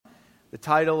The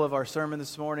title of our sermon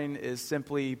this morning is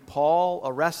simply Paul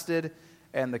Arrested,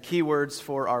 and the key words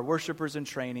for our worshipers in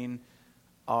training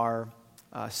are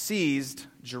seized,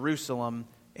 Jerusalem,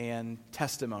 and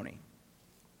testimony.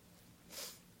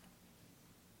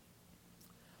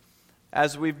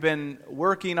 As we've been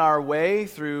working our way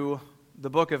through the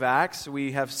book of Acts,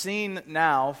 we have seen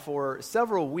now for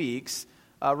several weeks,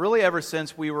 really ever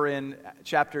since we were in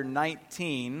chapter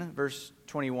 19, verse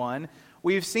 21,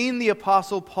 we've seen the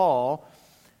Apostle Paul,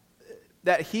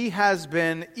 that he has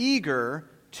been eager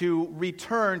to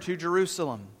return to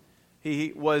Jerusalem.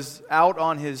 He was out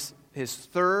on his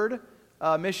third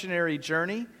missionary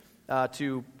journey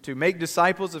to make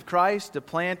disciples of Christ, to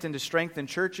plant and to strengthen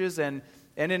churches, and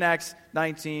in Acts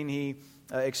 19 he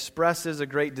expresses a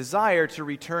great desire to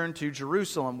return to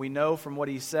Jerusalem. We know from what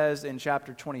he says in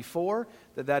chapter 24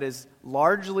 that is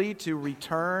largely to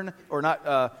return, or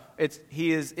not.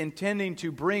 He is intending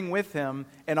to bring with him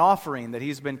an offering that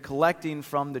he's been collecting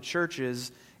from the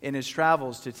churches in his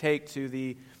travels to take to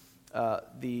the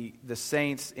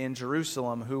saints in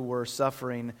Jerusalem who were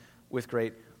suffering with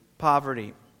great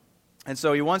poverty. And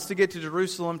so he wants to get to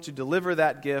Jerusalem to deliver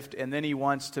that gift, and then he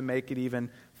wants to make it even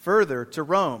further to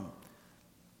Rome.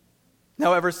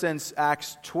 Now, ever since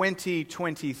Acts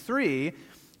 20:23,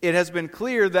 it has been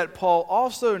clear that Paul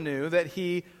also knew that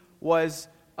he was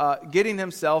getting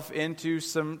himself into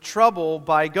some trouble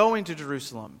by going to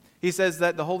Jerusalem. He says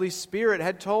that the Holy Spirit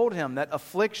had told him that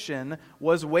affliction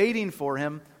was waiting for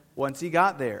him once he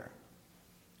got there.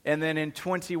 And then in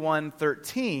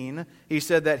 21:13, he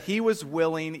said that he was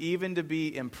willing even to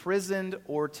be imprisoned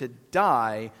or to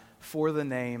die for the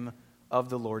name of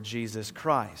the Lord Jesus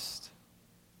Christ.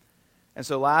 And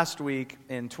so last week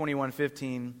in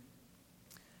 21:15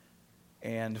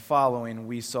 and following,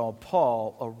 we saw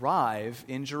Paul arrive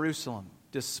in Jerusalem.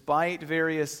 Despite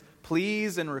various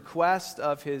pleas and requests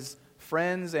of his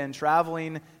friends and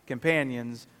traveling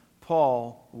companions,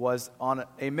 Paul was on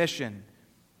a mission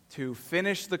to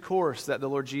finish the course that the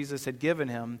Lord Jesus had given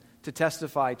him to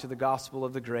testify to the gospel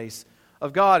of the grace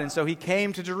of God. And so he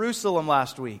came to Jerusalem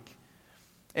last week.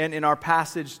 And in our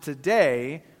passage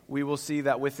today, we will see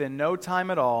that within no time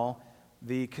at all,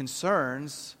 the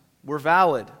concerns were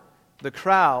valid. The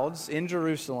crowds in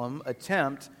Jerusalem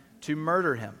attempt to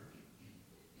murder him.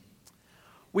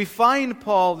 We find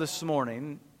Paul this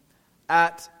morning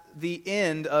at the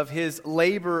end of his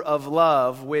labor of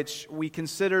love, which we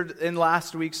considered in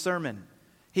last week's sermon.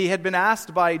 He had been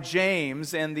asked by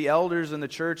James and the elders in the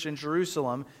church in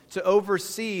Jerusalem to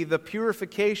oversee the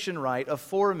purification rite of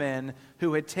 4 men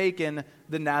who had taken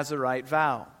the Nazirite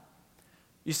vow.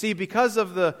 You see, because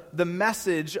of the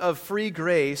message of free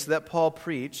grace that Paul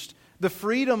preached, the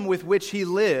freedom with which he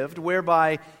lived,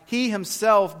 whereby he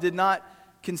himself did not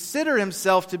consider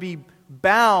himself to be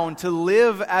bound to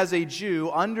live as a Jew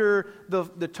under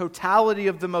the totality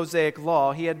of the Mosaic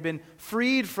law. He had been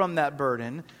freed from that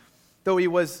burden, though he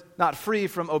was not free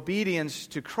from obedience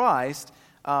to Christ.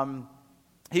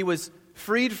 He was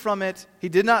freed from it. He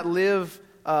did not live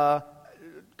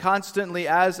constantly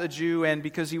as a Jew, and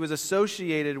because he was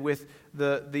associated with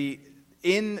the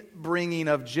inbringing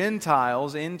of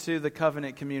Gentiles into the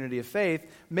covenant community of faith,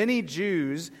 many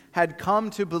Jews had come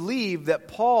to believe that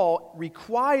Paul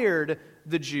required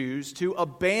the Jews to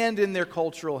abandon their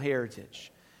cultural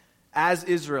heritage as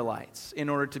Israelites in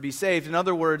order to be saved. In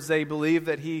other words, they believed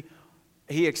that he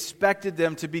expected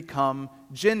them to become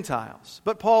Gentiles.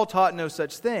 But Paul taught no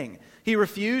such thing. He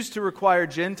refused to require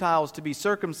Gentiles to be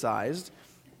circumcised,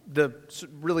 the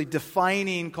really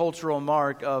defining cultural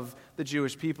mark of the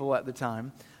Jewish people at the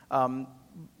time.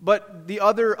 But the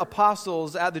other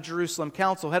apostles at the Jerusalem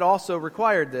Council had also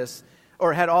required this,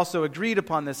 or had also agreed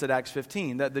upon this at Acts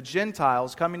 15, that the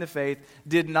Gentiles coming to faith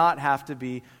did not have to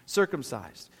be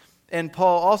circumcised. And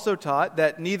Paul also taught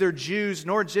that neither Jews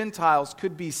nor Gentiles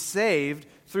could be saved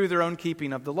through their own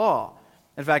keeping of the law.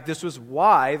 In fact, this was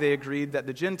why they agreed that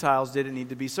the Gentiles didn't need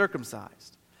to be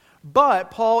circumcised. But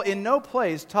Paul in no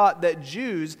place taught that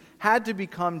Jews had to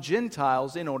become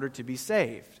Gentiles in order to be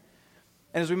saved.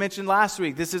 And as we mentioned last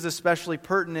week, this is especially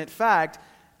pertinent fact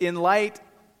in light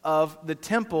of the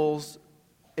temple's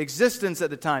existence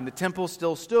at the time. The temple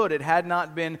still stood. It had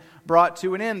not been brought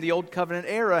to an end. The Old Covenant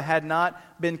era had not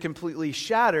been completely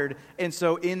shattered. And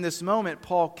so in this moment,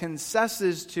 Paul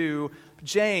confesses to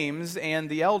James and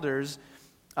the elders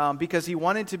because he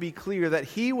wanted to be clear that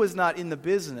he was not in the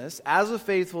business, as a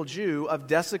faithful Jew, of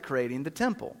desecrating the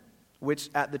temple,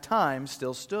 which at the time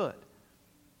still stood.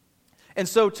 And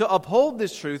so to uphold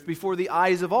this truth before the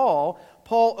eyes of all,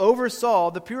 Paul oversaw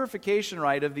the purification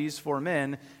rite of these 4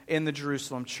 men in the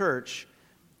Jerusalem church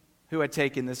who had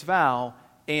taken this vow.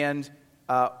 And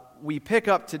we pick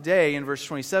up today in verse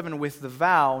 27 with the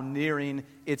vow nearing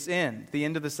its end. The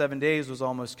end of the 7 days was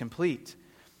almost complete.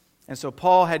 And so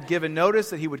Paul had given notice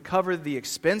that he would cover the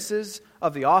expenses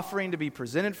of the offering to be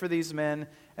presented for these men,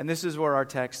 and this is where our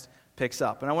text picks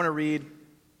up. And I want to read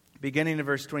beginning in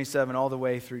verse 27 all the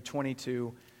way through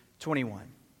 22:21.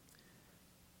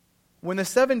 When the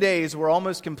 7 days were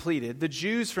almost completed, the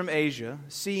Jews from Asia,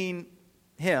 seeing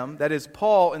him, that is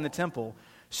Paul, in the temple,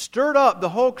 stirred up the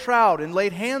whole crowd and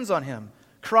laid hands on him,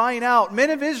 crying out,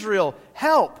 "Men of Israel,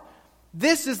 help!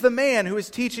 This is the man who is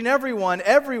teaching everyone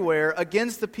everywhere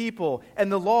against the people and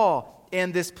the law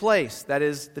and this place," that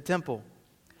is the temple.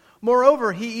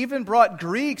 "Moreover, he even brought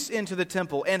Greeks into the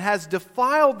temple and has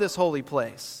defiled this holy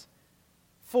place."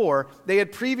 For they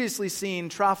had previously seen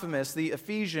Trophimus the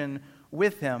Ephesian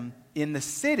with him in the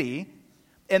city,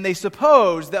 and they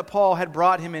supposed that Paul had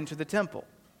brought him into the temple.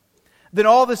 Then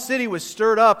all the city was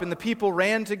stirred up, and the people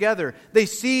ran together. They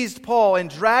seized Paul and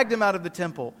dragged him out of the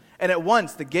temple, and at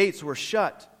once the gates were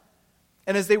shut.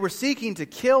 And as they were seeking to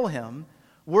kill him,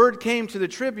 word came to the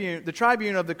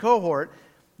tribune of the cohort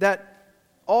that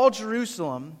all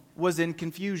Jerusalem was in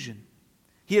confusion.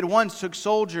 He at once took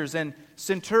soldiers and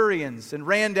centurions and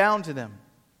ran down to them.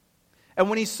 And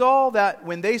when they saw that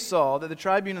the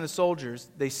tribune and the soldiers,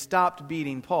 they stopped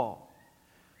beating Paul.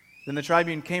 Then the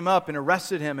tribune came up and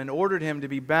arrested him and ordered him to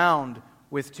be bound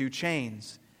with 2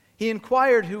 chains. He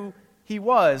inquired who he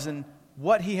was and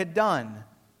what he had done.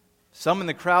 Some in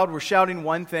the crowd were shouting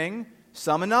one thing,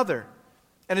 some another.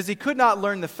 And as he could not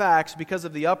learn the facts because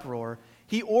of the uproar,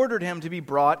 he ordered him to be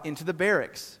brought into the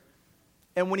barracks.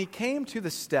 And when he came to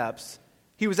the steps,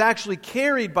 he was actually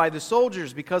carried by the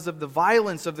soldiers because of the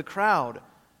violence of the crowd.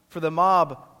 For the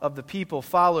mob of the people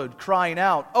followed, crying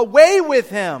out, "Away with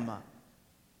him!"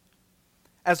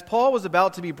 As Paul was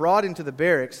about to be brought into the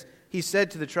barracks, he said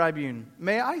to the tribune,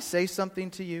 "May I say something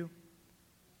to you?"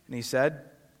 And he said,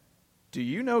 "Do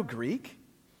you know Greek?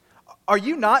 Are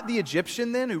you not the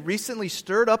Egyptian then who recently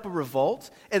stirred up a revolt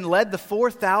and led the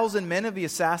 4,000 men of the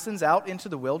assassins out into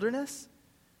the wilderness?"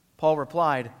 Paul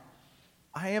replied,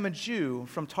 "I am a Jew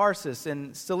from Tarsus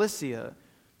in Cilicia,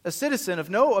 a citizen of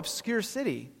no obscure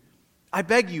city. I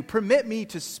beg you, permit me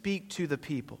to speak to the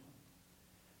people."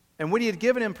 And when he had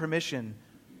given him permission,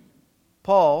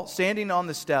 Paul, standing on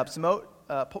the steps,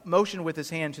 motioned with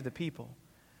his hand to the people.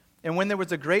 And when there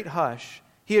was a great hush,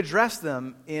 he addressed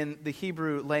them in the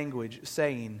Hebrew language,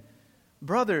 saying,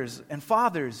 "Brothers and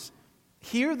fathers,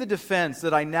 hear the defense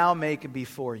that I now make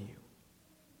before you."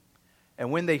 And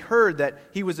when they heard that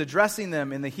he was addressing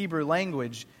them in the Hebrew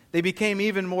language, they became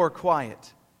even more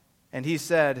quiet. And he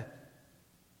said,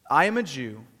 "I am a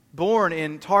Jew, born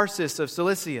in Tarsus of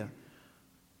Cilicia,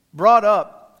 brought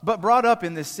up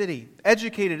in this city,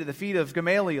 educated at the feet of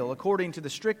Gamaliel, according to the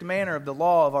strict manner of the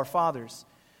law of our fathers,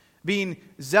 being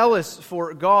zealous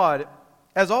for God,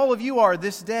 as all of you are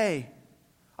this day.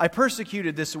 I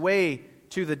persecuted this way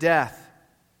to the death,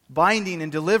 binding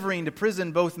and delivering to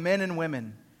prison both men and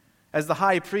women, as the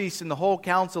high priest and the whole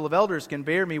council of elders can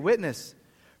bear me witness.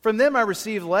 From them I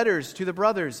received letters to the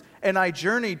brothers, and I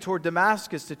journeyed toward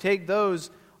Damascus to take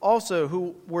those also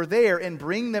who were there and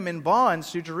bring them in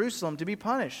bonds to Jerusalem to be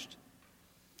punished.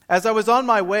 As I was on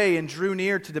my way and drew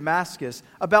near to Damascus,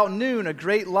 about noon a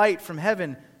great light from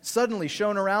heaven suddenly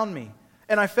shone around me.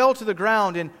 And I fell to the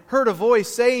ground and heard a voice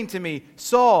saying to me,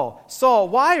 'Saul, Saul,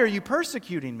 why are you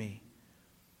persecuting me?'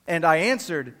 And I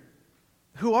answered,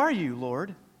 'Who are you,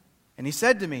 Lord?' And he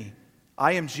said to me,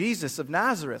 'I am Jesus of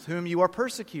Nazareth, whom you are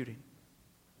persecuting.'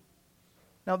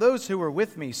 Now those who were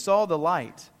with me saw the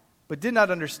light, but did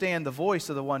not understand the voice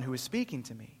of the one who was speaking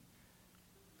to me.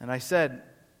 And I said,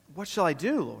 'What shall I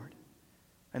do, Lord?'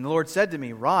 And the Lord said to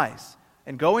me, 'Rise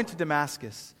and go into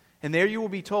Damascus, and there you will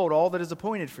be told all that is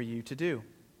appointed for you to do.'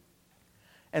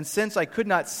 And since I could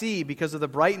not see because of the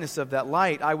brightness of that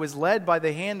light, I was led by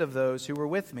the hand of those who were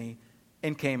with me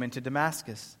and came into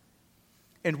Damascus.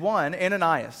 And one,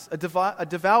 Ananias, a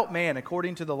devout man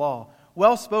according to the law,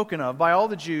 well spoken of by all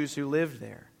the Jews who lived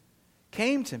there,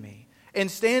 came to me, and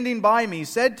standing by me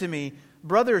said to me,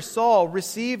 'Brother Saul,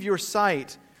 receive your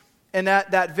sight.' And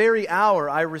at that very hour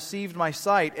I received my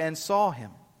sight and saw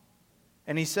him.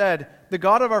 And he said, 'The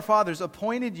God of our fathers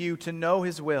appointed you to know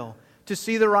his will, to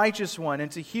see the righteous one,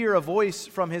 and to hear a voice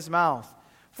from his mouth.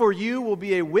 For you will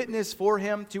be a witness for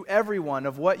him to everyone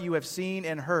of what you have seen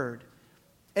and heard.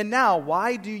 And now,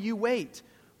 why do you wait?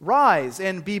 Rise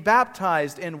and be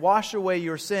baptized and wash away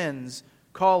your sins,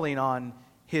 calling on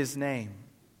his name.'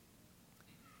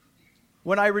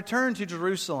 When I returned to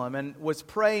Jerusalem and was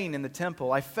praying in the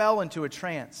temple, I fell into a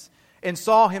trance and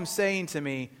saw him saying to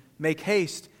me, 'Make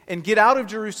haste and get out of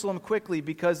Jerusalem quickly,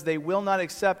 because they will not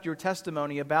accept your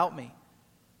testimony about me."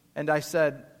 And I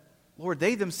said, "Lord,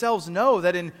 they themselves know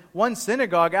that in one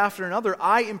synagogue after another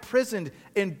I imprisoned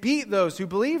and beat those who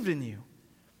believed in you.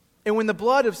 And when the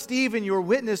blood of Stephen, your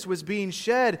witness, was being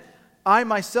shed, I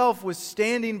myself was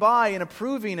standing by and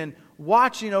approving and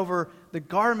watching over the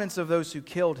garments of those who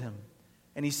killed him.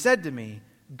 And he said to me,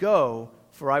 'Go,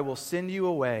 for I will send you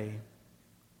away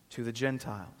to the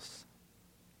Gentiles.'"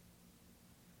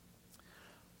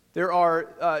 There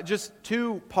are just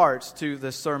two parts to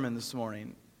this sermon this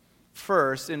morning.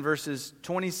 First, in verses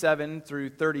 27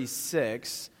 through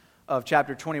 36 of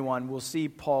chapter 21, we'll see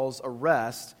Paul's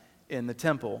arrest in the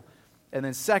temple. And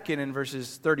then second, in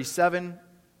verses 37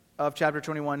 of chapter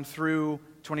 21 through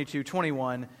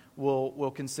 22:21,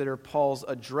 we'll consider Paul's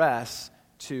address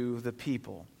to the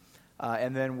people.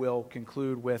 And then we'll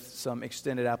conclude with some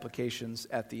extended applications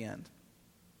at the end.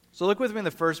 So look with me in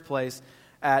the first place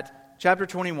at chapter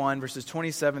 21, verses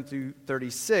 27 through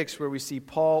 36, where we see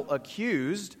Paul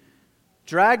accused,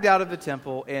 dragged out of the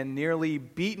temple, and nearly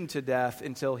beaten to death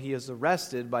until he is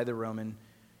arrested by the Roman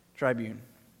tribune.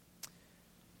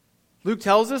 Luke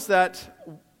tells us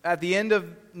that at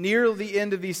near the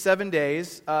end of these 7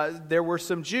 days, there were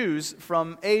some Jews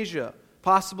from Asia,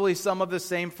 possibly some of the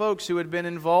same folks who had been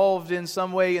involved in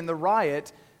some way in the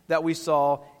riot that we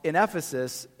saw in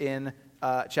Ephesus in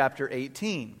chapter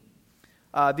 18.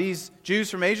 These Jews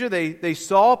from Asia, they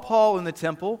saw Paul in the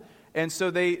temple, and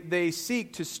so they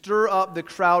seek to stir up the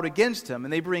crowd against him,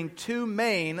 and they bring two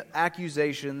main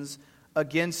accusations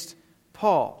against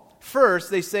Paul.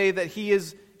 First, they say that he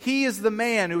is the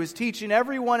man who is teaching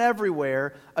everyone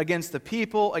everywhere against the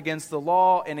people, against the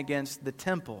law, and against the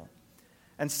temple.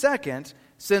 And second,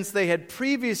 since they had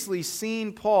previously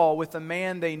seen Paul with a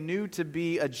man they knew to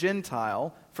be a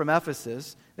Gentile from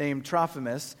Ephesus named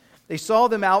Trophimus, they saw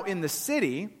them out in the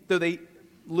city, though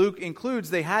Luke includes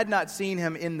they had not seen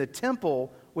him in the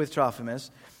temple with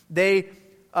Trophimus. They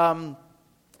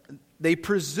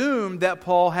presumed that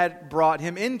Paul had brought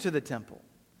him into the temple.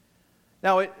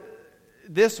 Now,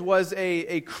 this was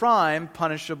a crime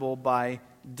punishable by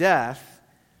death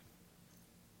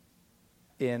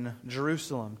in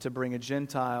Jerusalem, to bring a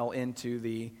Gentile into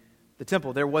the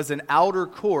temple. There was an outer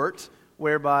court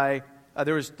whereby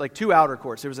there was like two outer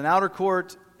courts. There was an outer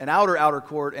court, an outer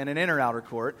court, and an inner outer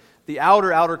court. The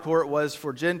outer court was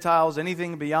for Gentiles.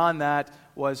 Anything beyond that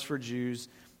was for Jews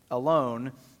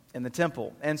alone in the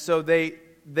temple. And so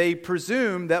they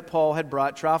presumed that Paul had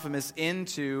brought Trophimus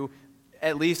into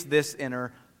at least this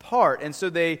inner part. And so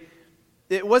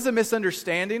it was a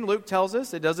misunderstanding, Luke tells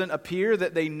us. It doesn't appear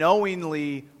that they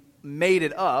knowingly made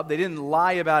it up. They didn't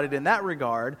lie about it in that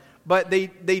regard, but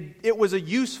it was a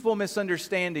useful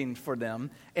misunderstanding for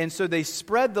them. And so they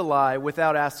spread the lie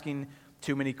without asking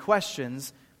too many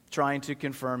questions, trying to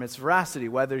confirm its veracity,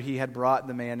 whether he had brought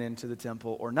the man into the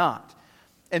temple or not.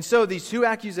 And so these two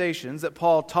accusations, that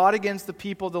Paul taught against the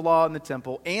people of the law in the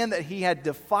temple, and that he had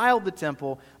defiled the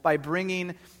temple by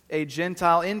bringing a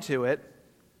Gentile into it,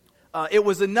 it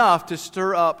was enough to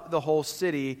stir up the whole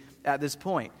city at this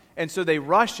point. And so they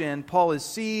rush in, Paul is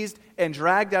seized and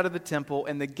dragged out of the temple,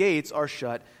 and the gates are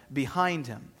shut behind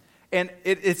him. And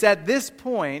it's at this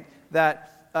point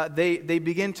that they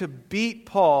begin to beat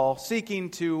Paul, seeking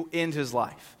to end his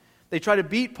life. They try to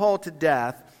beat Paul to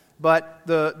death. But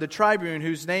the tribune,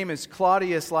 whose name is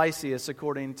Claudius Lysias,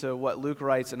 according to what Luke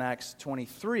writes in Acts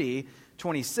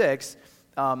 23:26,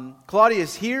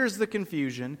 Claudius hears the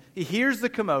confusion, he hears the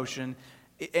commotion,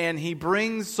 and he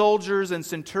brings soldiers and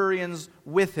centurions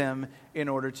with him in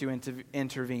order to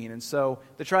intervene. And so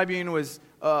the tribune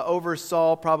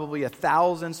oversaw probably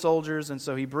 1,000 soldiers, and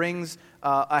so he brings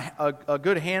a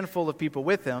good handful of people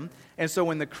with him. And so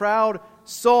when the crowd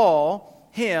saw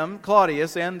him,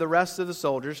 Claudius, and the rest of the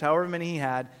soldiers, however many he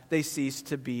had, they ceased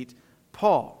to beat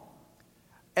Paul.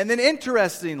 And then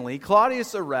interestingly,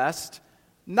 Claudius arrests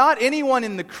not anyone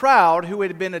in the crowd who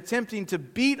had been attempting to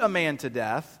beat a man to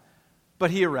death,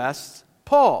 but he arrests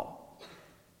Paul,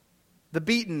 the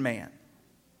beaten man.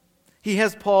 He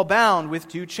has Paul bound with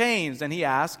 2 chains, and he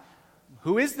asks,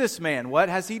 "Who is this man? What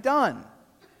has he done?"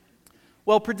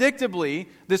 Well, predictably,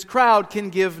 this crowd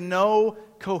can give no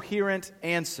coherent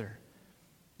answer.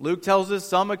 Luke tells us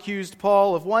some accused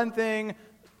Paul of one thing,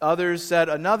 others said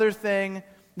another thing.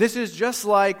 This is just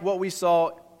like what we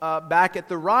saw back at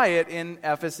the riot in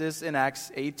Ephesus in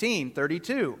Acts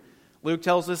 18:32. Luke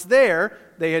tells us there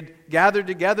they had gathered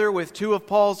together with 2 of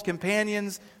Paul's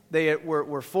companions. They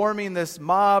were forming this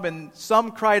mob, and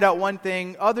some cried out one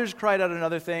thing, others cried out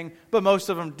another thing, but most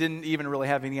of them didn't even really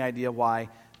have any idea why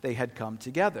they had come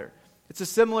together. It's a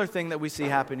similar thing that we see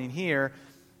happening here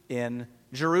in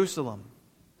Jerusalem.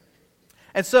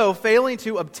 And so, failing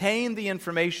to obtain the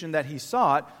information that he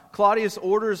sought, Claudius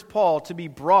orders Paul to be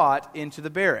brought into the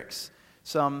barracks,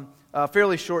 some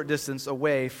fairly short distance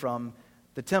away from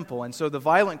the temple. And so the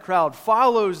violent crowd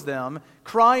follows them,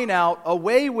 crying out,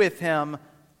 "Away with him!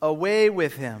 Away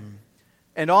with him!"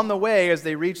 And on the way, as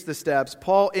they reach the steps,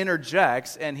 Paul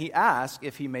interjects and he asks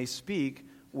if he may speak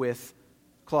with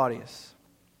Claudius.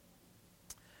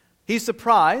 He's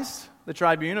surprised, the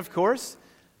tribune, of course.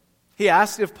 He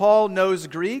asks if Paul knows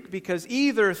Greek because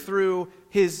either through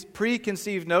his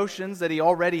preconceived notions that he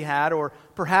already had, or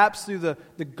perhaps through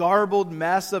the garbled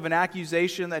mess of an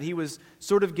accusation that he was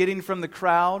sort of getting from the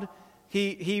crowd,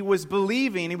 he was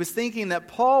thinking that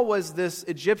Paul was this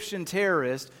Egyptian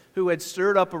terrorist who had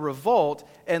stirred up a revolt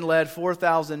and led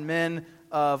 4,000 men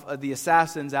of the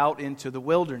assassins out into the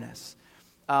wilderness.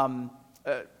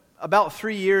 About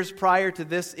 3 years prior to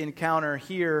this encounter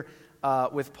here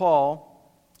with Paul,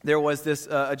 there was this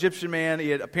Egyptian man. He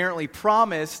had apparently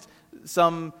promised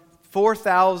some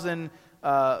 4,000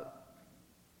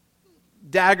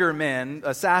 dagger men,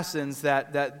 assassins,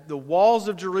 that the walls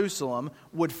of Jerusalem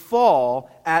would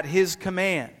fall at his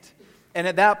command. And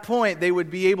at that point, they would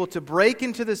be able to break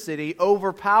into the city,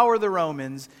 overpower the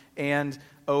Romans, and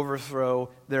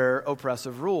overthrow their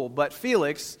oppressive rule. But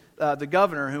Felix, the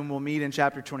governor, whom we'll meet in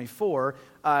chapter 24,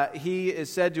 he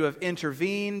is said to have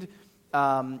intervened.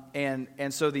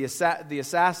 And so the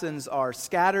assassins are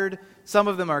scattered. Some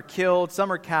of them are killed.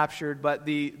 Some are captured. But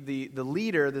the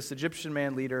leader, this Egyptian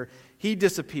man leader, he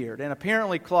disappeared. And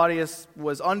apparently Claudius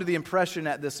was under the impression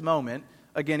at this moment,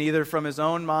 again, either from his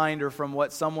own mind or from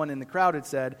what someone in the crowd had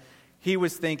said, he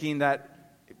was thinking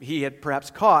that he had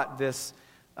perhaps caught this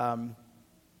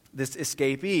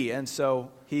escapee. And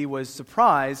so he was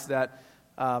surprised that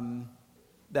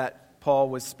Paul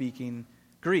was speaking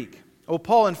Greek. Well,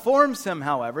 Paul informs him,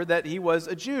 however, that he was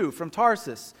a Jew from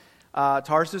Tarsus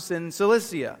in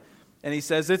Cilicia. And he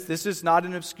says this is not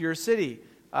an obscure city.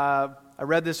 I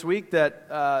read this week that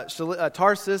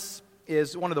Tarsus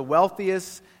is one of the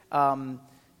wealthiest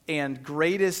and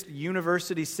greatest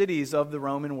university cities of the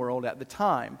Roman world at the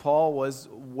time. Paul was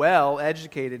well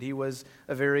educated. He was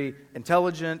a very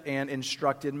intelligent and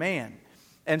instructed man.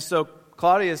 And so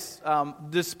Claudius,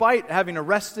 despite having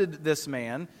arrested this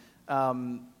man,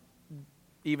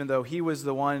 even though he was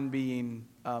the one being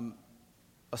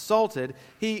assaulted,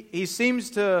 he seems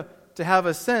to have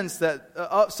a sense that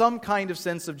some kind of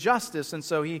sense of justice, and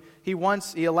so he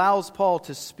allows Paul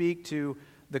to speak to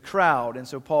the crowd, and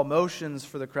so Paul motions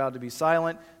for the crowd to be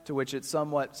silent, to which it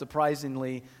somewhat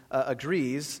surprisingly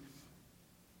agrees,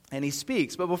 and he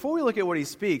speaks. But before we look at what he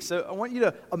speaks, I want you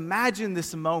to imagine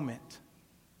this moment.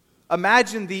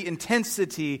 Imagine the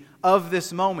intensity of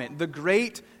this moment, the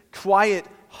great quiet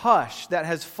hush that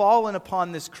has fallen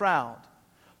upon this crowd.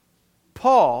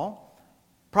 Paul,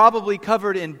 probably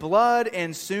covered in blood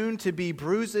and soon to be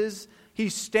bruises, he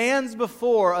stands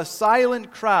before a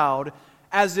silent crowd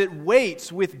as it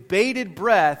waits with bated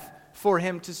breath for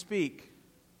him to speak.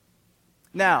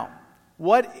 Now,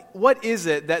 what is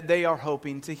it that they are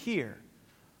hoping to hear?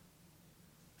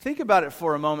 Think about it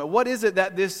for a moment. What is it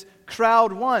that this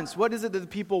crowd wants? What is it that the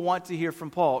people want to hear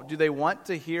from Paul? Do they want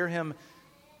to hear him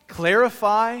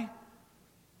clarify?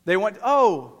 They want,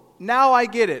 oh, now I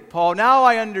get it, Paul. Now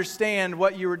I understand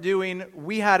what you were doing.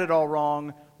 We had it all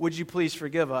wrong. Would you please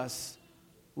forgive us?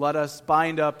 Let us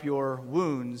bind up your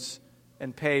wounds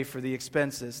and pay for the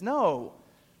expenses. No.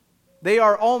 They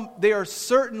are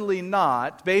certainly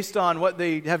not, based on what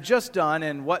they have just done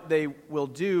and what they will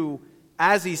do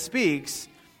as he speaks,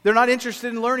 they're not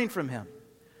interested in learning from him.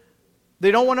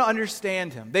 They don't want to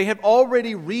understand him. They have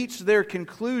already reached their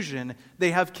conclusion.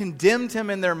 They have condemned him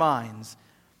in their minds.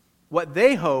 What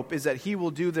they hope is that he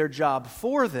will do their job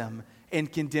for them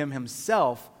and condemn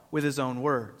himself with his own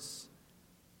words.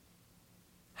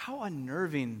 How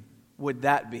unnerving would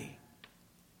that be?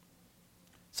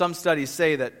 Some studies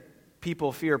say that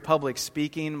people fear public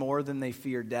speaking more than they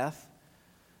fear death.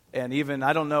 And even,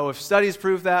 I don't know if studies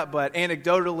prove that, but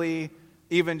anecdotally,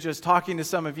 even just talking to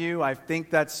some of you, I think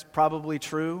that's probably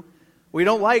true. We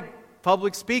don't like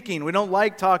public speaking. We don't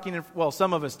like talking. Well,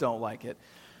 some of us don't like it.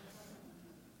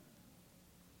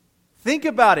 Think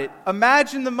about it.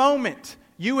 Imagine the moment.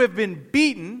 You have been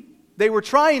beaten. They were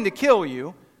trying to kill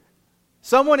you.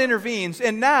 Someone intervenes,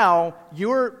 and now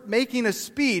you're making a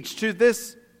speech to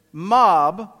this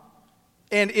mob,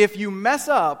 and if you mess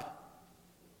up,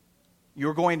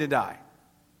 you're going to die.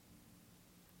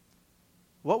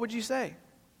 What would you say?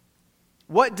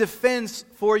 What defense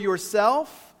for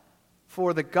yourself,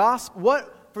 for the gospel?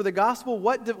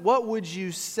 What would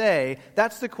you say?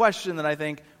 That's the question that I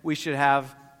think we should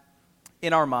have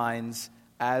in our minds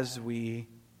as we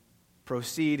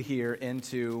proceed here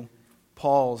into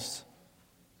Paul's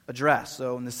address.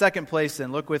 So in the second place,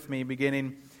 then, look with me,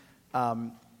 beginning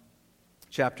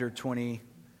chapter 22.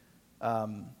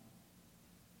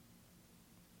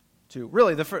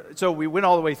 Really, so we went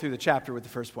all the way through the chapter with the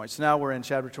first point. So now we're in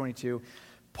chapter 22.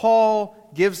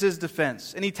 Paul gives his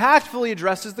defense, and he tactfully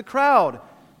addresses the crowd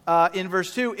in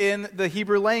verse 2 in the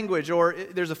Hebrew language, or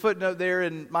there's a footnote there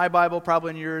in my Bible,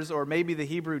 probably in yours, or maybe the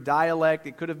Hebrew dialect.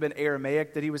 It could have been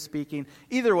Aramaic that he was speaking.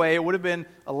 Either way, it would have been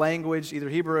a language, either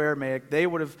Hebrew or Aramaic. They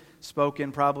would have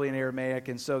spoken probably in Aramaic,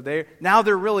 and so now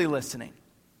they're really listening.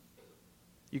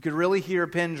 You could really hear a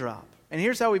pin drop. And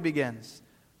here's how he begins.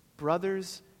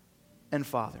 Brothers and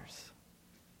fathers,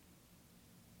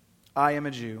 I am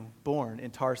a Jew, born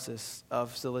in Tarsus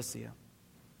of Cilicia.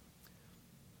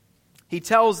 He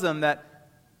tells them that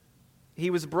he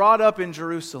was brought up in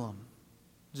Jerusalem,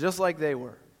 just like they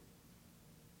were,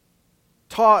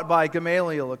 taught by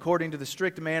Gamaliel according to the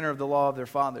strict manner of the law of their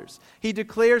fathers. He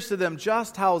declares to them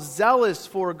just how zealous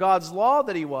for God's law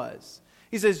that he was.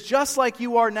 He says, just like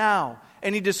you are now.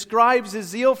 And he describes his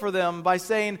zeal for them by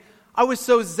saying, I was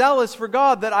so zealous for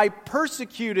God that I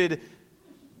persecuted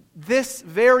this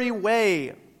very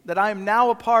way that I am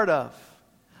now a part of.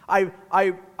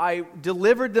 I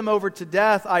delivered them over to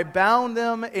death. I bound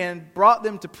them and brought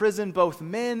them to prison, both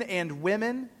men and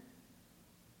women.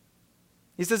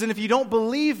 He says, and if you don't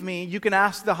believe me, you can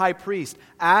ask the high priest.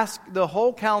 Ask the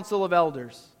whole council of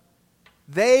elders.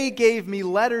 They gave me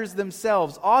letters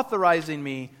themselves authorizing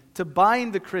me to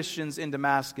bind the Christians in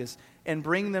Damascus and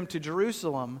bring them to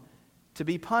Jerusalem to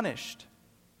be punished.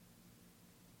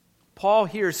 Paul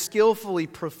here skillfully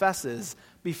professes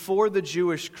before the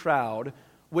Jewish crowd,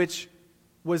 which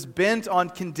was bent on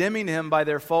condemning him by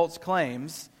their false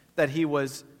claims that he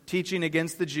was teaching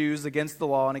against the Jews, against the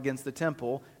law, and against the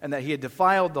temple, and that he had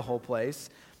defiled the whole place.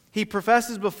 He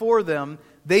professes before them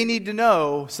they need to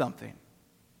know something.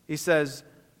 He says,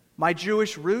 my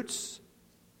Jewish roots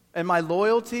and my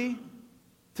loyalty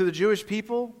to the Jewish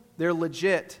people, they're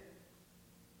legit.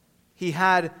 He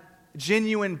had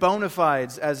genuine bona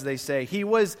fides, as they say. He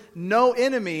was no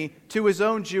enemy to his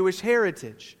own Jewish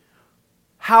heritage.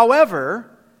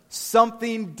 However,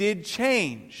 something did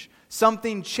change.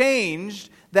 Something changed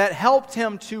that helped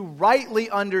him to rightly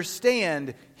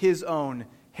understand his own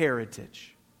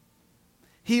heritage.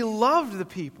 He loved the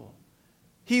people.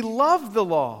 He loved the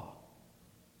law.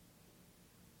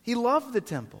 He loved the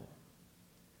temple.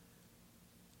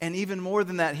 And even more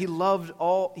than that, he loved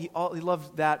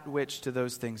that which to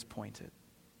those things pointed.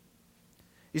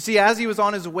 You see, as he was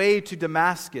on his way to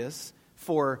Damascus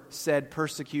for said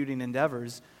persecuting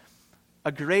endeavors,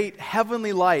 a great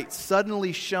heavenly light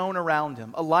suddenly shone around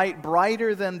him, a light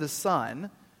brighter than the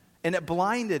sun, and it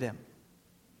blinded him.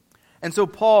 And so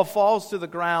Paul falls to the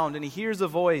ground and he hears a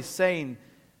voice saying,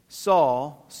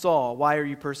 Saul, Saul, why are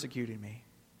you persecuting me?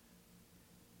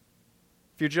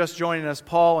 If you're just joining us,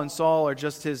 Paul and Saul are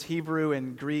just his Hebrew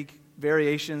and Greek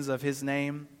variations of his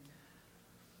name.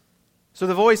 So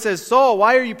the voice says, Saul,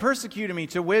 why are you persecuting me?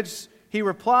 To which he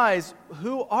replies,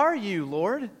 who are you,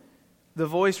 Lord? The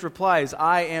voice replies,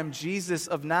 I am Jesus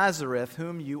of Nazareth,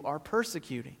 whom you are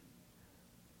persecuting.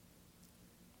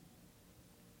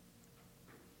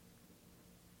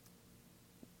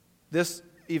 This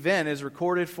event is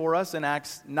recorded for us in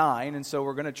Acts 9, and so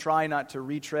we're going to try not to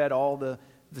retread all the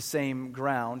same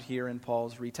ground here in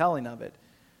Paul's retelling of it.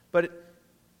 But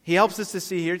he helps us to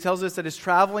see here, he tells us that his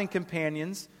traveling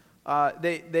companions,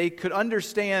 they could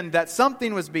understand that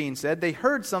something was being said. They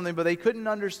heard something, but they couldn't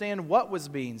understand what was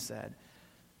being said.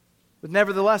 But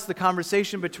nevertheless, the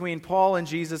conversation between Paul and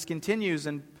Jesus continues,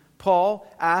 and Paul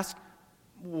asks,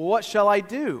 what shall I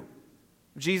do?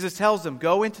 Jesus tells him,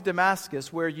 go into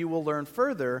Damascus where you will learn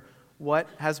further what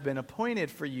has been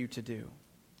appointed for you to do.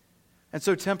 And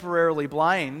so temporarily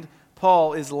blind,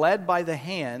 Paul is led by the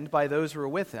hand by those who are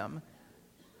with him,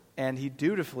 and he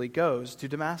dutifully goes to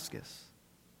Damascus.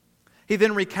 He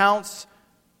then recounts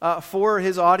for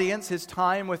his audience his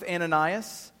time with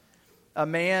Ananias, a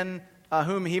man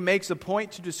whom he makes a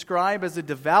point to describe as a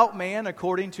devout man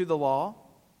according to the law,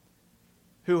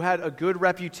 who had a good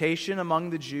reputation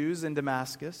among the Jews in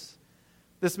Damascus.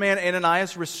 This man,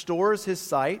 Ananias, restores his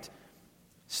sight,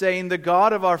 saying, the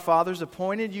God of our fathers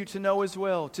appointed you to know his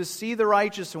will, to see the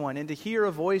righteous one, and to hear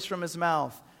a voice from his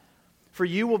mouth. For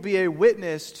you will be a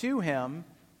witness to him,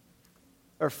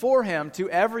 or for him, to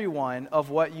everyone of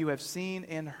what you have seen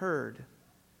and heard.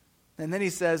 And then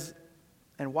he says,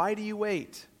 and why do you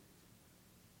wait?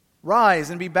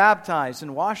 Rise and be baptized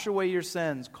and wash away your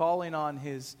sins, calling on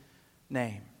his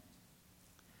name.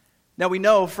 Now we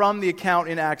know from the account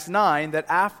in Acts 9 that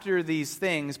after these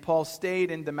things, Paul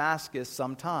stayed in Damascus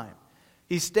some time.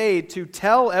 He stayed to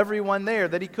tell everyone there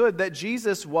that he could, that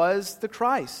Jesus was the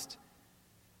Christ.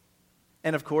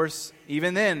 And of course,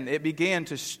 even then, it began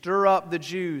to stir up the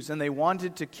Jews, and they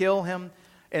wanted to kill him.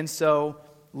 And so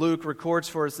Luke records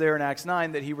for us there in Acts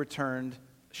 9 that he returned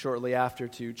shortly after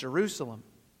to Jerusalem.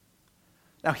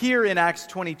 Now here in Acts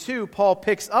 22, Paul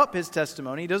picks up his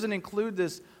testimony. He doesn't include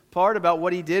this part about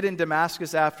what he did in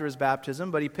Damascus after his baptism,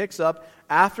 but he picks up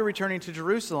after returning to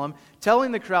Jerusalem,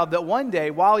 telling the crowd that one day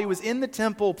while he was in the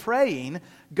temple praying,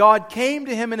 God came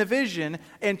to him in a vision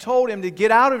and told him to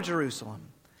get out of Jerusalem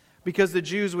because the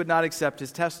Jews would not accept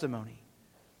his testimony.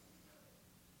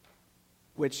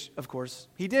 Which, of course,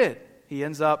 he did. He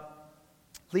ends up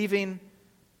leaving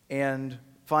and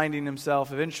finding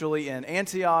himself eventually in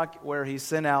Antioch, where he's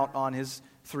sent out on his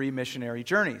 3 missionary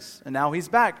journeys. And now he's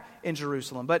back in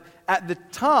Jerusalem. But at the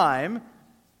time,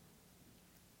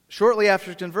 shortly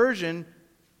after conversion,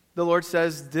 the Lord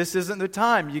says, this isn't the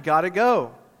time. You got to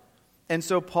go. And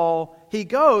so Paul, he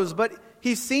goes, but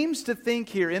he seems to think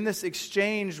here in this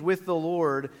exchange with the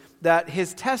Lord that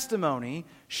his testimony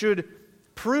should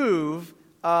prove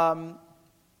to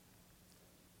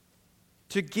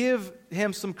give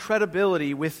him some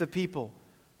credibility with the people.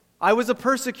 I was a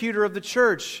persecutor of the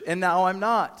church, and now I'm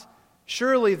not.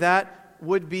 Surely that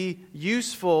would be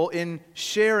useful in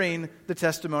sharing the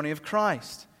testimony of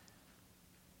Christ.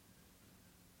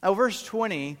 Now, verse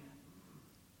 20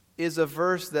 is a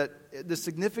verse that the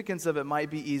significance of it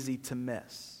might be easy to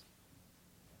miss.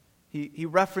 He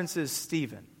references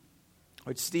Stephen,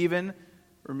 which Stephen,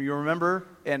 you remember,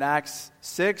 in Acts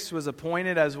 6 was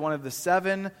appointed as one of the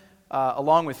 7,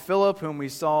 along with Philip, whom we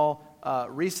saw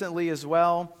recently as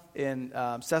well in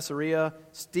Caesarea.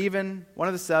 Stephen, one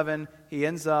of the 7, he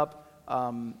ends up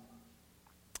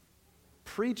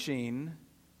preaching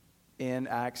in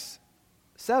Acts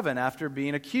 7 after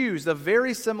being accused of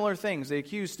very similar things. They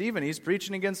accuse Stephen. He's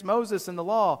preaching against Moses and the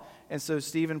law. And so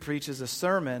Stephen preaches a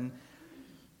sermon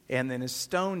and then is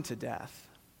stoned to death.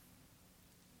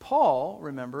 Paul,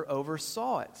 remember,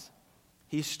 oversaw it.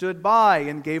 He stood by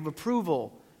and gave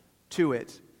approval to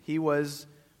it. He was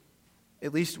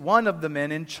at least one of the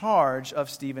men in charge of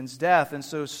Stephen's death. And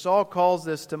so Paul calls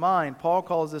this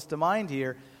to mind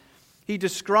here. He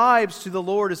describes to the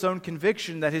Lord his own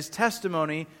conviction that his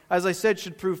testimony, as I said,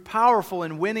 should prove powerful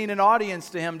in winning an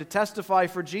audience to him to testify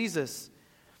for Jesus.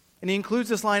 And he includes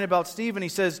this line about Stephen. He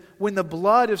says, when the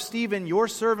blood of Stephen, your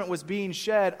servant, was being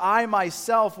shed, I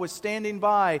myself was standing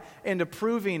by and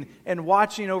approving and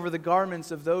watching over the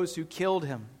garments of those who killed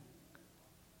him.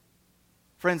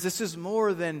 Friends, this is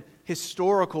more than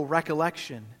historical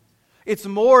recollection. It's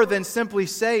more than simply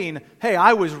saying, hey,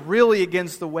 I was really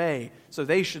against the way, so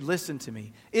they should listen to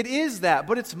me. It is that,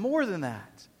 but it's more than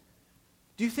that.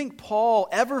 Do you think Paul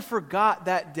ever forgot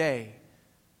that day?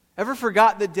 Ever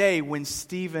forgot the day when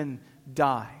Stephen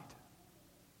died?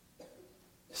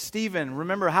 Stephen,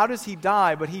 remember, how does he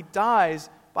die? But he dies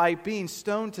by being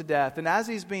stoned to death. And as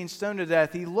he's being stoned to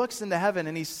death, he looks into heaven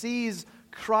and he sees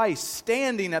Christ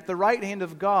standing at the right hand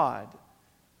of God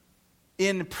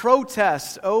in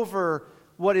protest over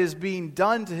what is being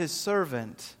done to his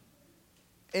servant.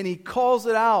 And he calls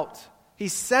it out. He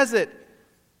says it.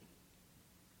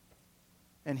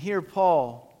 And here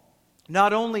Paul,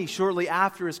 not only shortly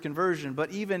after his conversion,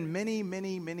 but even many,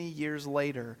 many, many years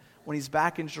later, when he's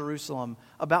back in Jerusalem,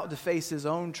 about to face his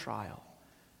own trial,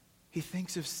 he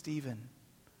thinks of Stephen.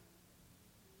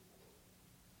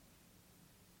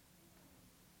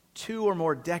 2 or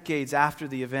more decades after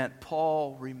the event,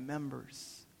 Paul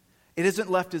remembers. It hasn't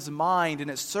left his mind,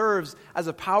 and it serves as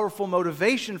a powerful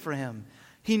motivation for him.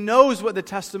 He knows what the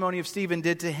testimony of Stephen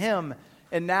did to him,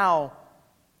 and now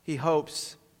he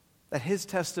hopes that his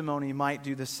testimony might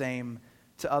do the same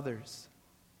to others.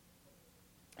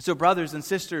 So, brothers and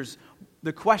sisters,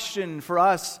 the question for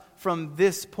us from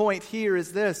this point here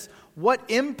is this: what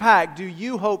impact do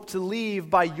you hope to leave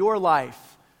by your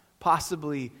life,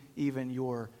 possibly even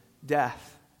your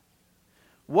death?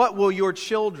 What will your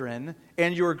children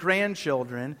and your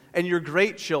grandchildren and your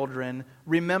great-children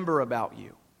remember about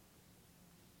you?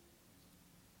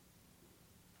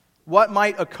 What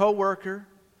might a coworker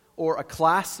or a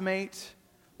classmate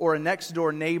or a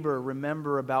next-door neighbor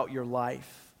remember about your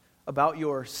life, about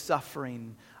your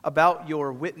suffering, about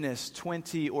your witness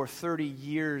 20 or 30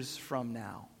 years from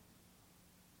now?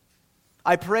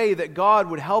 I pray that God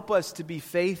would help us to be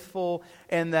faithful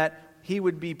and that He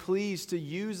would be pleased to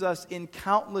use us in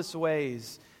countless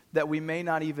ways that we may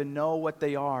not even know what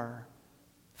they are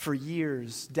for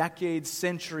years, decades,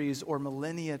 centuries, or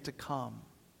millennia to come.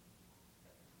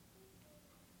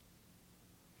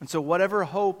 And so whatever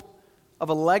hope of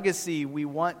a legacy we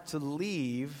want to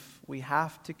leave, we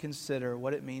have to consider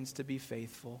what it means to be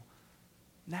faithful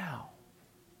now.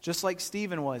 Just like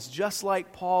Stephen was, just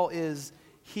like Paul is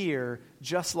here,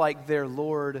 just like their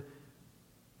Lord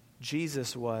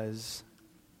Jesus was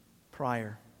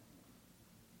prior.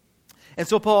 And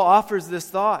so Paul offers this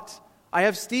thought. I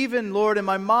have Stephen, Lord, in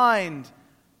my mind.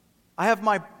 I have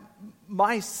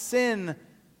my sin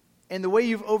and the way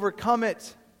you've overcome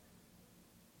it.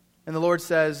 And the Lord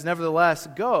says, nevertheless,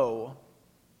 go,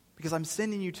 because I'm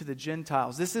sending you to the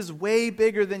Gentiles. This is way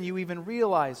bigger than you even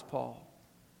realize, Paul.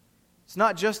 It's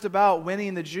not just about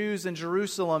winning the Jews in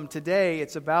Jerusalem today.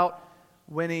 It's about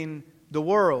winning the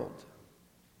world.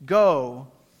 Go.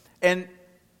 And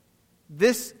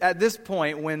at this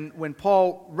point, when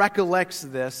Paul recollects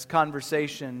this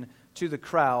conversation to the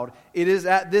crowd, it is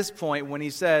at this point when he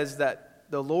says that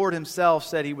the Lord himself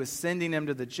said he was sending him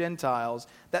to the Gentiles,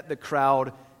 that the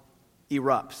crowd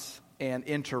erupts and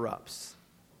interrupts.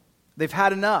 They've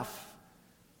had enough.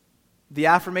 The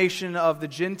affirmation of the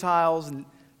Gentiles,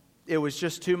 it was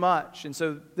just too much. And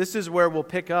so this is where we'll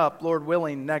pick up, Lord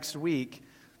willing, next week.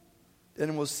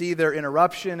 And we'll see their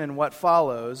interruption and what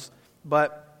follows.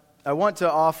 But I want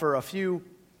to offer a few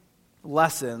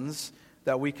lessons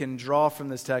that we can draw from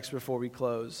this text before we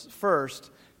close.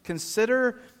 First,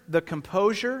 consider the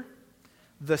composure,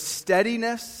 the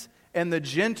steadiness, and the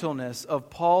gentleness of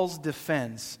Paul's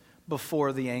defense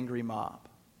before the angry mob.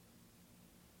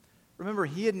 Remember,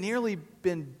 he had nearly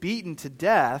been beaten to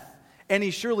death, and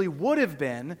he surely would have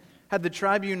been had the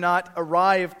tribune not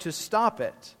arrived to stop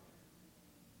it.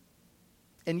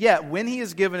 And yet, when he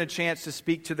is given a chance to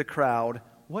speak to the crowd,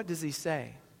 what does he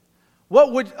say?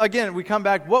 Again, we come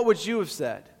back, what would you have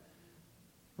said?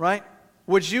 Right?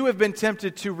 Would you have been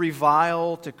tempted to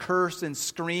revile, to curse and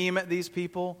scream at these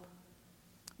people?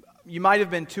 You might have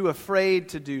been too afraid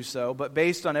to do so, but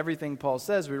based on everything Paul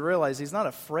says, we realize he's not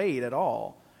afraid at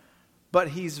all. But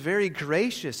he's very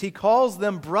gracious. He calls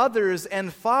them brothers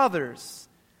and fathers.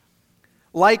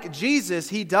 Like Jesus,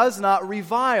 he does not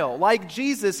revile. Like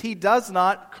Jesus, he does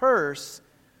not curse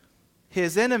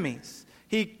his enemies.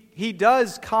 He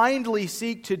does kindly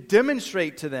seek to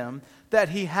demonstrate to them that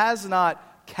he has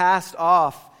not cast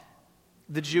off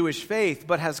the Jewish faith,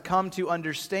 but has come to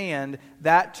understand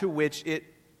that to which it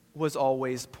was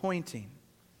always pointing.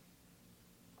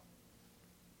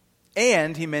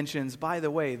 And he mentions, by the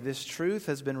way, this truth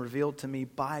has been revealed to me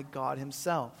by God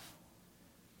himself.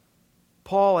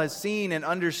 Paul has seen and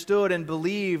understood and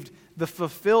believed the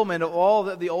fulfillment of all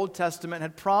that the Old Testament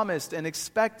had promised and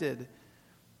expected.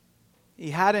 He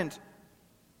hadn't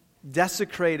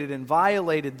desecrated and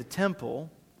violated the temple.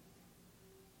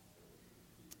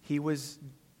 He was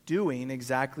doing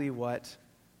exactly what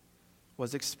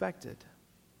was expected.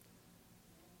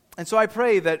 And so I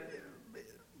pray that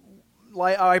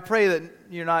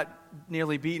you're not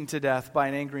nearly beaten to death by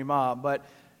an angry mob, but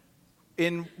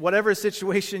in whatever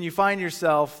situation you find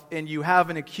yourself and you have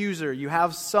an accuser, you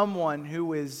have someone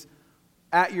who is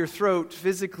at your throat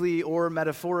physically or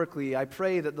metaphorically, I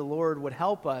pray that the Lord would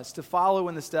help us to follow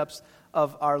in the steps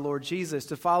of our Lord Jesus,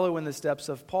 to follow in the steps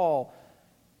of Paul,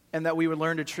 and that we would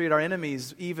learn to treat our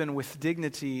enemies even with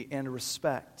dignity and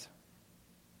respect.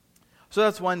 So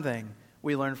that's one thing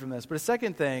we learn from this. But a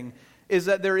second thing is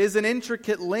that there is an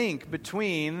intricate link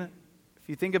between, if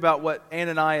you think about what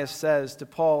Ananias says to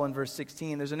Paul in verse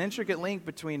 16, there's an intricate link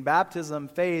between baptism,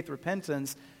 faith,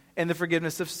 repentance, and the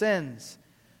forgiveness of sins.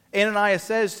 Ananias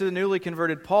says to the newly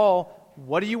converted Paul,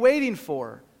 what are you waiting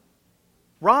for?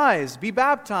 Rise, be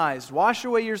baptized, wash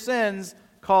away your sins,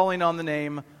 calling on the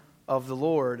name of the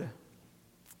Lord.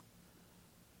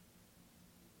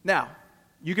 Now,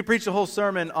 you could preach a whole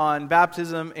sermon on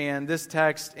baptism and this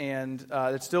text, and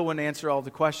it still wouldn't answer all the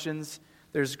questions.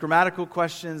 There's grammatical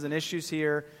questions and issues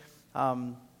here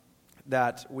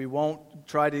that we're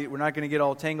not going to get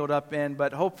all tangled up in,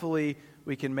 but hopefully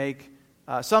we can make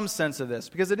some sense of this,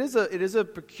 because it is a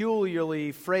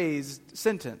peculiarly phrased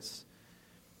sentence.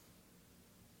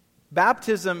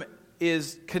 Baptism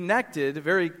is connected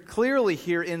very clearly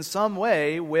here in some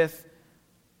way with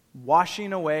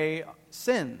washing away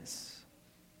sins.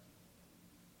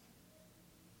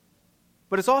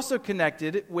 But it's also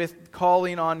connected with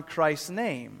calling on Christ's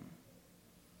name.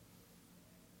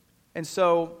 And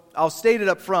so I'll state it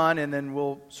up front, and then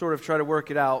we'll sort of try to work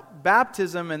it out.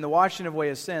 Baptism and the washing away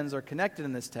of sins are connected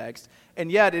in this text, and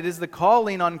yet it is the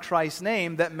calling on Christ's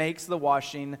name that makes the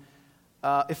washing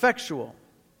effectual.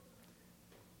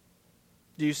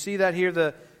 Do you see that here?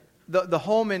 The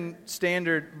Holman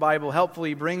Standard Bible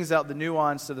helpfully brings out the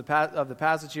nuance of the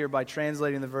passage here by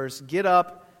translating the verse, "Get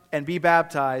up and be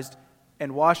baptized,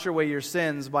 and wash away your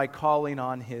sins by calling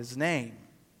on His name.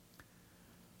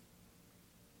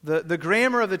 The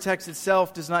grammar of the text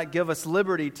itself does not give us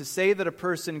liberty to say that a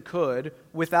person could,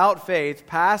 without faith,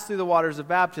 pass through the waters of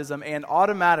baptism and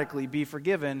automatically be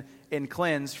forgiven and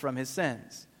cleansed from his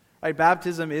sins. Right?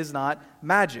 Baptism is not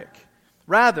magic.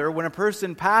 Rather, when a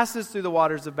person passes through the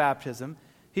waters of baptism,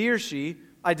 he or she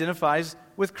identifies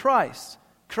with Christ.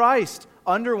 Christ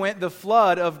underwent the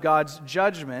flood of God's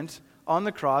judgment on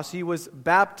the cross. He was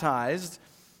baptized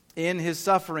in His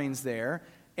sufferings there,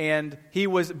 and He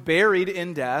was buried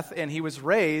in death, and He was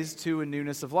raised to a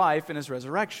newness of life in His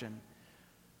resurrection.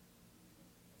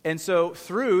 And so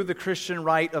through the Christian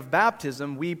rite of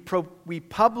baptism, we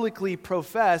publicly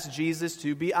profess Jesus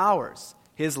to be ours.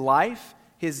 His life,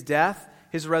 His death,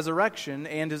 His resurrection,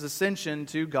 and His ascension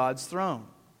to God's throne.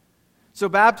 So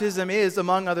baptism is,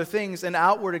 among other things, an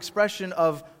outward expression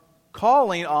of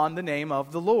calling on the name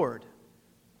of the Lord.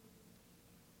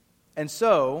 And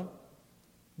so,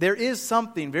 there is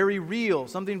something very real,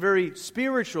 something very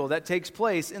spiritual that takes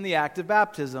place in the act of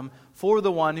baptism for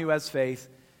the one who has faith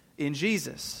in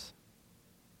Jesus.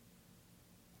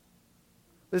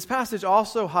 This passage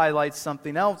also highlights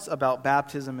something else about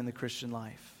baptism in the Christian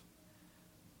life.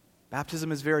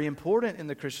 Baptism is very important in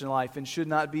the Christian life and should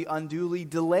not be unduly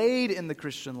delayed in the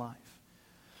Christian life.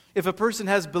 If a person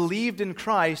has believed in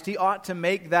Christ, he ought to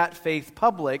make that faith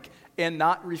public and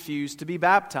not refuse to be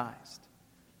baptized.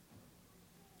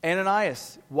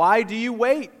 Ananias, why do you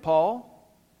wait, Paul?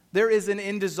 There is an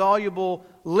indissoluble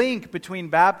link between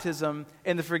baptism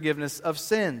and the forgiveness of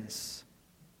sins.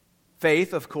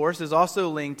 Faith, of course, is also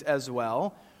linked as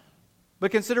well.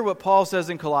 But consider what Paul says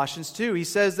in Colossians 2. He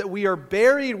says that we are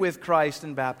buried with Christ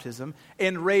in baptism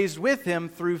and raised with Him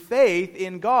through faith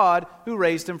in God who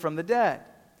raised Him from the dead.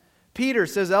 Peter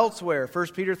says elsewhere,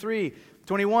 1 Peter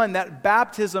 3:21, that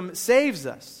baptism saves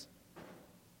us.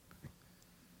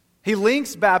 He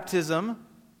links baptism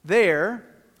there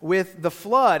with the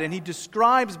flood, and he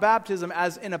describes baptism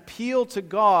as an appeal to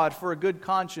God for a good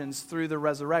conscience through the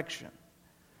resurrection.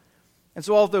 And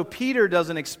so although Peter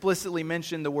doesn't explicitly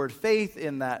mention the word faith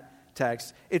in that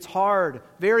text, it's hard,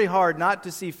 very hard, not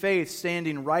to see faith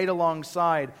standing right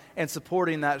alongside and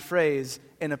supporting that phrase,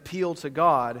 an appeal to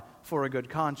God for a good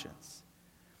conscience.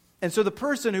 And so the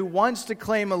person who wants to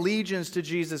claim allegiance to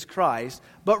Jesus Christ,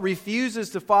 but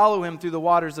refuses to follow Him through the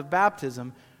waters of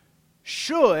baptism,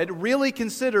 should really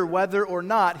consider whether or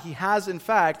not he has in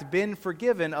fact been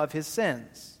forgiven of his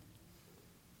sins.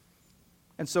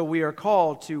 And so we are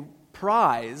called to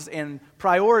prize and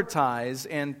prioritize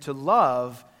and to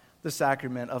love the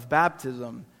sacrament of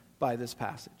baptism by this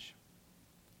passage.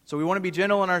 So we want to be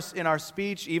gentle in our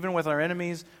speech, even with our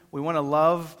enemies. We want to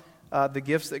love the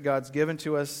gifts that God's given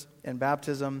to us in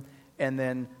baptism. And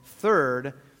then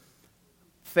third,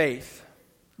 faith.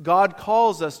 God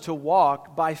calls us to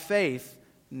walk by faith,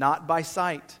 not by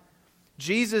sight.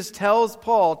 Jesus tells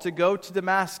Paul to go to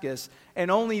Damascus, and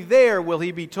only there will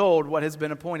he be told what has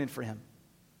been appointed for him.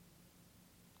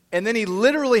 And then he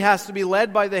literally has to be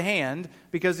led by the hand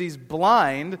because he's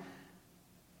blind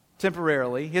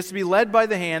temporarily. He has to be led by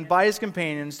the hand by his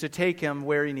companions to take him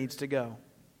where he needs to go.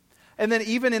 And then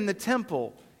even in the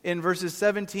temple, in verses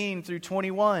 17 through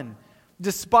 21,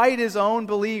 despite his own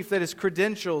belief that his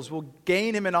credentials will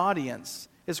gain him an audience,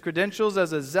 his credentials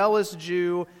as a zealous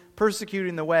Jew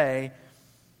persecuting the way,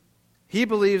 he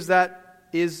believes that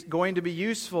is going to be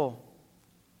useful.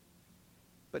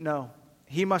 But no.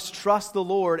 He must trust the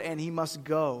Lord and he must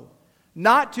go.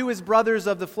 Not to his brothers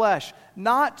of the flesh,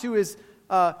 not to his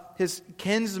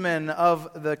kinsmen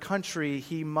of the country.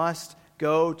 He must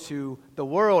go to the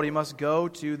world. He must go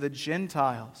to the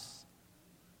Gentiles.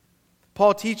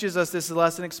 Paul teaches us this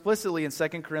lesson explicitly in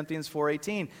 2 Corinthians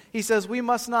 4:18. He says we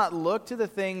must not look to the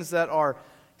things that are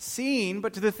seen,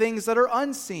 but to the things that are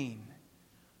unseen.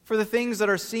 For the things that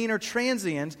are seen are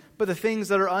transient, but the things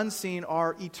that are unseen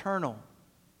are eternal.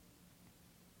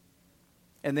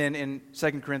 And then in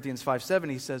 2 Corinthians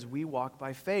 5:7, he says, we walk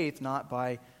by faith, not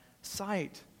by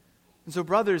sight. And so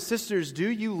brothers, sisters, do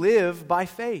you live by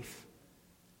faith?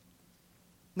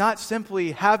 Not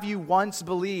simply have you once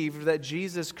believed that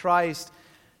Jesus Christ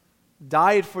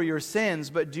died for your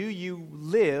sins, but do you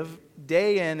live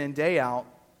day in and day out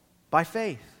by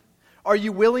faith? Are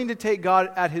you willing to take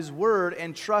God at His word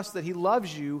and trust that He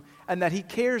loves you and that He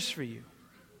cares for you?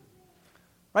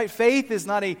 Right? Faith is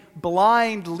not a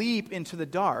blind leap into the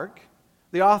dark.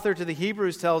 The author to the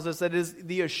Hebrews tells us that it is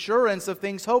the assurance of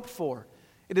things hoped for.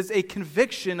 It is a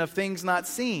conviction of things not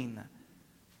seen.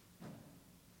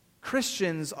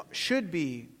 Christians should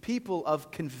be people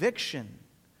of conviction.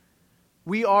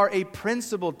 We are a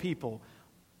principled people.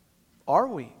 Are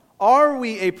we? Are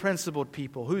we a principled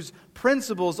people whose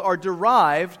principles are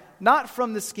derived not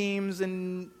from the schemes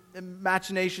and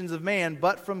imaginations of man,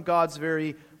 but from God's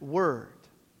very word?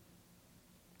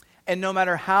 And no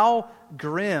matter how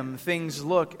grim things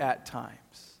look at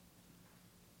times,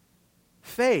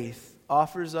 faith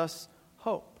offers us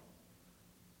hope.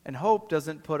 And hope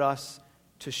doesn't put us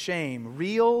to shame.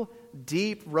 Real,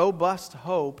 deep, robust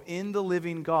hope in the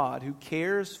living God who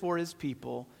cares for his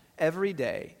people every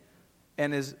day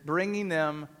and is bringing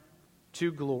them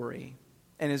to glory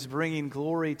and is bringing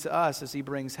glory to us as he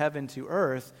brings heaven to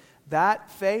earth.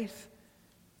 That faith,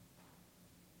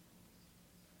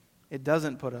 it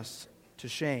doesn't put us to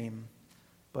shame,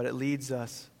 but it leads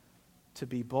us to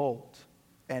be bold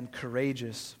and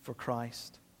courageous for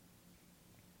Christ.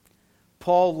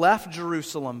 Paul left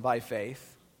Jerusalem by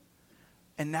faith,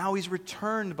 and now he's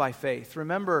returned by faith.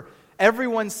 Remember,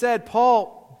 everyone said,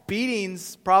 Paul,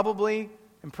 beatings probably,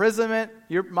 imprisonment,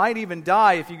 you might even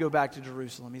die if you go back to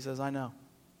Jerusalem. He says, I know.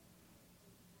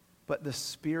 But the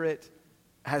Spirit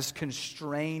has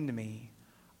constrained me.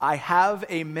 I have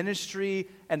a ministry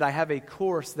and I have a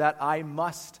course that I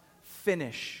must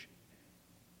finish.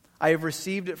 I have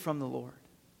received it from the Lord,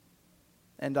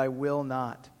 and I will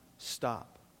not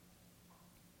stop.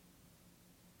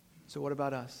 So what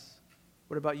about us?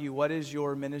 What about you? What is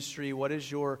your ministry? What is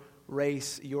your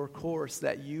race, your course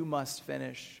that you must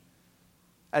finish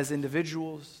as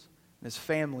individuals, as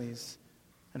families,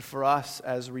 and for us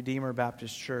as Redeemer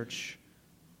Baptist Church,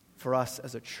 for us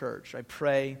as a church? I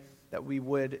pray that we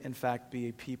would, in fact, be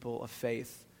a people of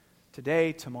faith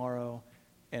today, tomorrow,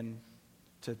 and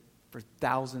for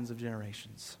thousands of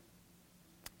generations,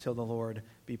 till the Lord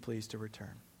be pleased to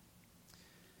return.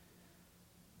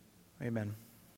 Amen.